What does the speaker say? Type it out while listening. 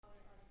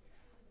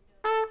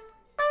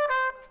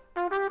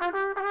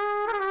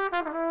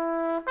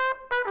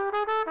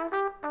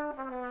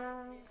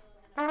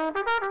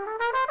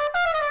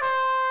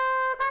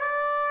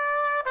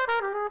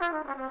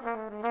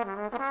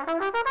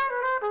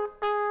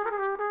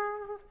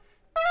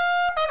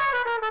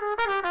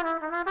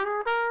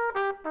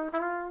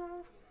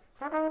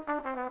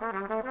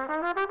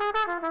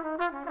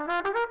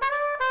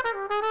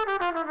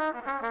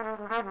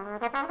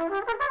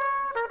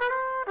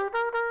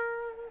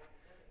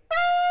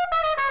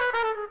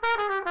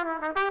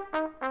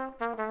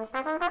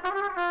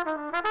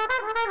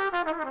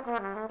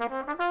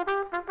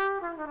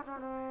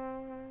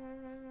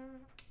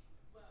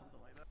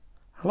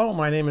Hello,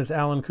 my name is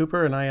Alan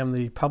Cooper and I am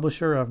the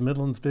publisher of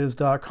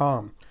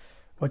MidlandsBiz.com.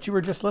 What you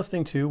were just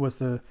listening to was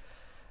the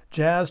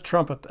jazz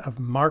trumpet of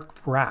Mark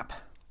Rapp.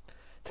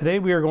 Today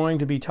we are going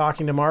to be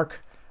talking to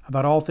Mark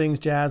about all things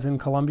jazz in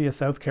Columbia,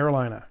 South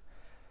Carolina.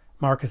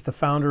 Mark is the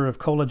founder of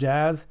Cola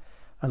Jazz,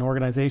 an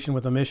organization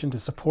with a mission to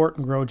support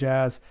and grow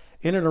jazz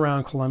in and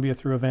around Columbia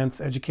through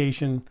events,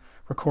 education,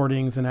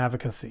 recordings, and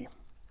advocacy.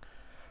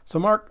 So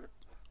Mark,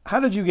 how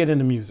did you get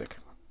into music?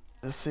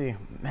 Let's see,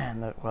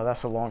 man,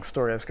 that's a long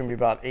story. It's going to be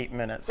about 8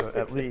 minutes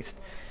at least.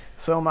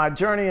 So my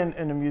journey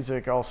into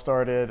music all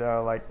started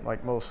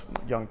like most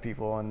young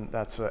people, and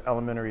that's an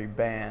elementary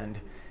band.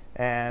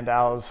 And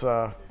I was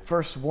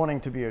first wanting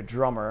to be a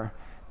drummer,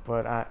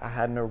 but I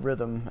had no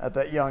rhythm at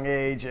that young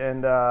age.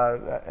 And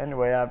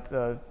anyway,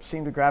 I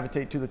seemed to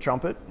gravitate to the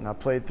trumpet, and I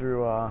played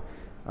through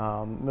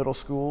middle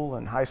school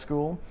and high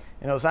school.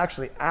 And it was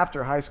actually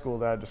after high school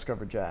that I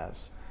discovered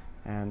jazz.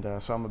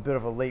 And so I'm a bit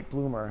of a late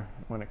bloomer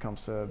when it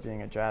comes to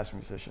being a jazz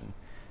musician.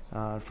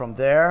 From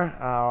there,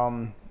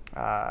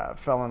 I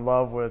fell in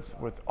love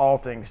with all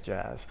things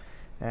jazz.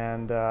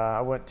 And I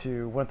went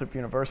to Winthrop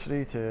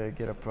University to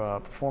get a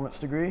performance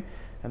degree.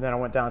 And then I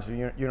went down to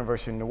the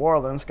University of New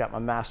Orleans, got my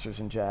master's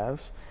in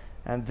jazz.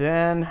 And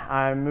then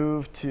I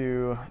moved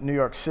to New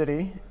York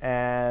City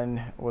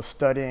and was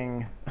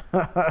studying,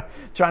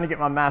 trying to get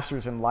my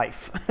master's in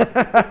life,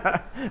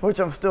 which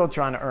I'm still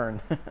trying to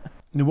earn.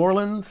 New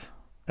Orleans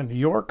and New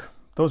York,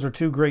 those are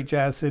two great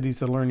jazz cities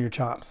to learn your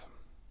chops.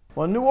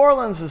 Well, New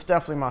Orleans is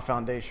definitely my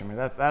foundation. I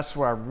mean, that's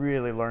where I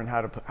really learned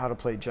how to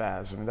play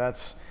jazz. I mean,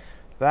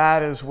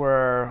 that is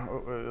where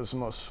it was the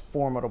most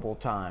formidable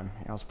time.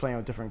 I was playing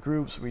with different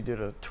groups. We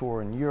did a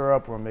tour in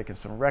Europe. We were making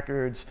some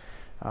records,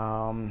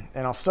 and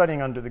I was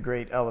studying under the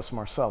great Ellis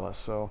Marsalis.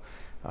 So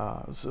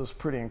it was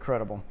pretty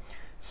incredible.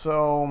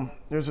 So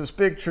there's this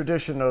big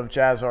tradition of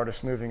jazz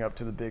artists moving up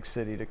to the big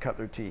city to cut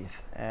their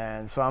teeth.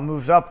 And so I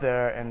moved up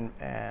there,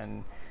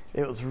 and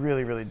it was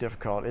really, really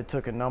difficult. It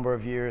took a number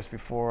of years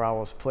before I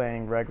was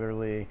playing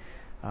regularly.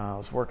 I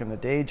was working the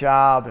day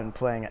job and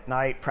playing at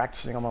night,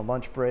 practicing on my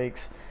lunch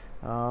breaks.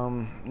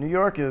 New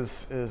York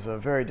is a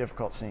very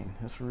difficult scene.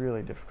 It's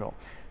really difficult.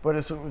 But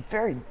it's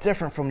very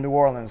different from New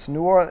Orleans.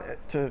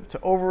 To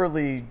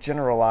overly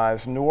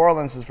generalize, New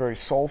Orleans is very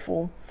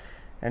soulful.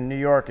 And New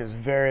York is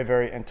very,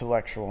 very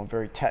intellectual and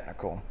very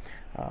technical.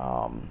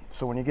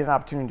 So when you get an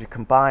opportunity to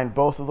combine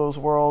both of those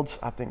worlds,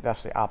 I think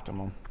that's the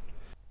optimum.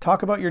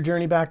 Talk about your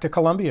journey back to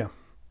Columbia.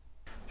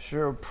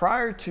 Sure.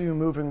 Prior to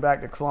moving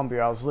back to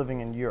Columbia, I was living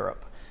in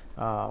Europe,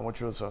 which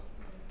was a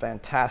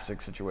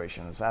fantastic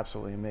situation. It was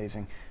absolutely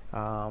amazing.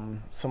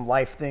 Some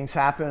life things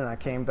happened, and I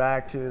came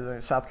back to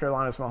South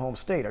Carolina as my home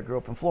state. I grew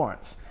up in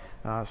Florence.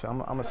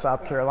 So I'm a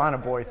South Carolina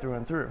boy through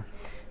and through.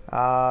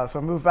 So I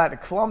moved back to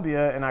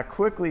Columbia, and I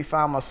quickly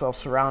found myself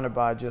surrounded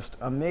by just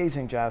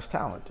amazing jazz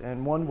talent.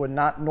 And one would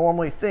not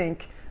normally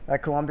think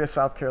that Columbia,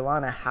 South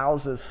Carolina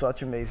houses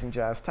such amazing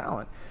jazz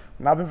talent.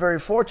 And I've been very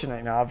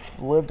fortunate. I've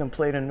lived and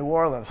played in New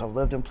Orleans. I've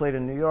lived and played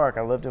in New York.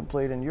 I lived and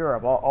played in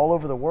Europe, all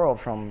over the world,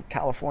 from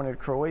California to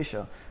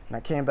Croatia. And I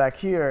came back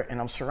here, and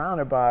I'm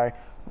surrounded by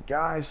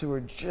guys who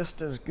are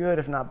just as good,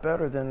 if not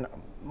better, than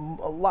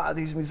a lot of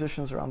these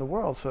musicians around the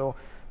world. So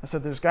I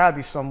said, there's got to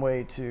be some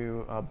way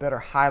to better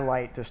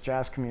highlight this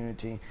jazz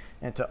community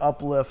and to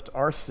uplift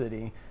our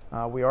city.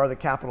 We are the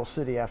capital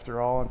city,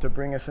 after all, and to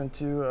bring us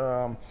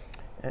into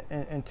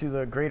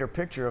the greater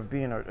picture of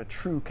being a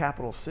true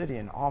capital city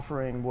and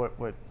offering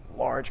what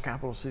large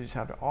capital cities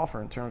have to offer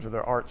in terms of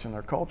their arts and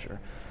their culture.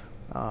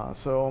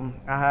 So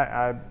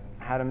I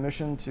had a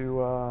mission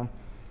to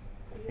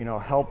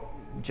help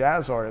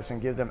jazz artists and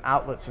give them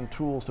outlets and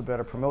tools to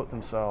better promote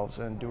themselves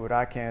and do what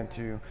I can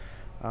to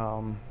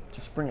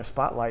just bring a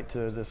spotlight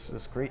to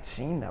this great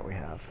scene that we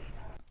have.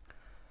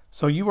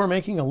 So you are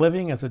making a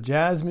living as a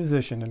jazz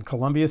musician in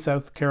Columbia,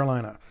 South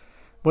Carolina.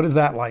 What is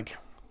that like?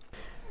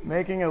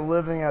 Making a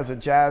living as a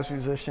jazz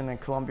musician in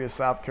Columbia,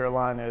 South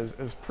Carolina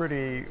is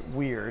pretty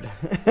weird.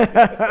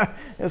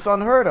 It's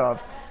unheard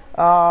of.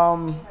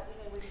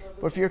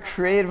 But if you're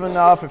creative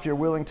enough, if you're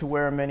willing to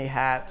wear many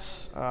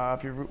hats,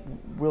 if you're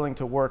willing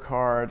to work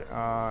hard,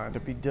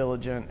 to be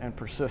diligent and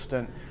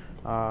persistent,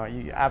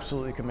 you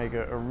absolutely can make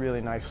a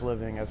really nice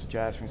living as a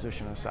jazz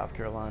musician in South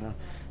Carolina.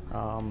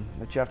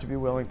 But you have to be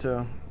willing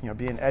to,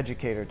 be an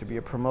educator, to be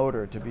a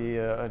promoter, to be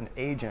an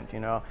agent.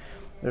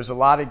 There's a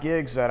lot of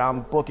gigs that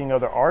I'm booking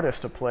other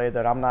artists to play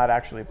that I'm not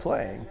actually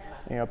playing.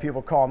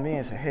 People call me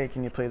and say, "Hey,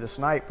 can you play this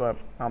night?" But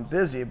I'm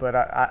busy. But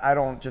I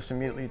don't just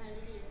immediately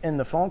end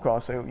the phone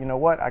call say, "You know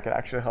what? I could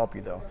actually help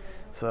you though."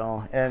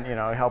 So and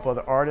help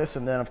other artists,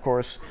 and then of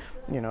course,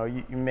 you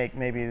make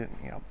maybe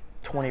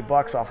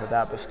 $20 off of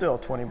that, but still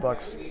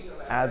 $20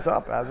 adds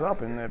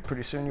up, and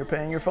pretty soon you're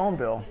paying your phone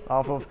bill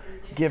off of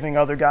giving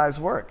other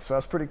guys work. So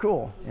that's pretty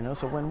cool,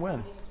 so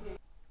win-win.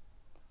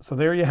 So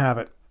there you have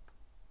it.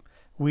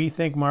 We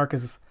think Mark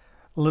is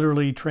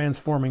literally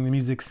transforming the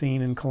music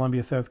scene in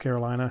Columbia, South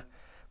Carolina.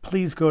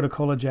 Please go to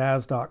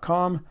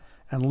colajazz.com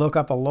and look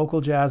up a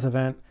local jazz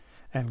event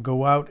and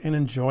go out and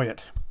enjoy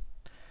it.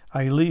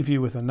 I leave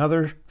you with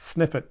another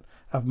snippet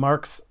of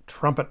Mark's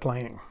trumpet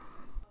playing.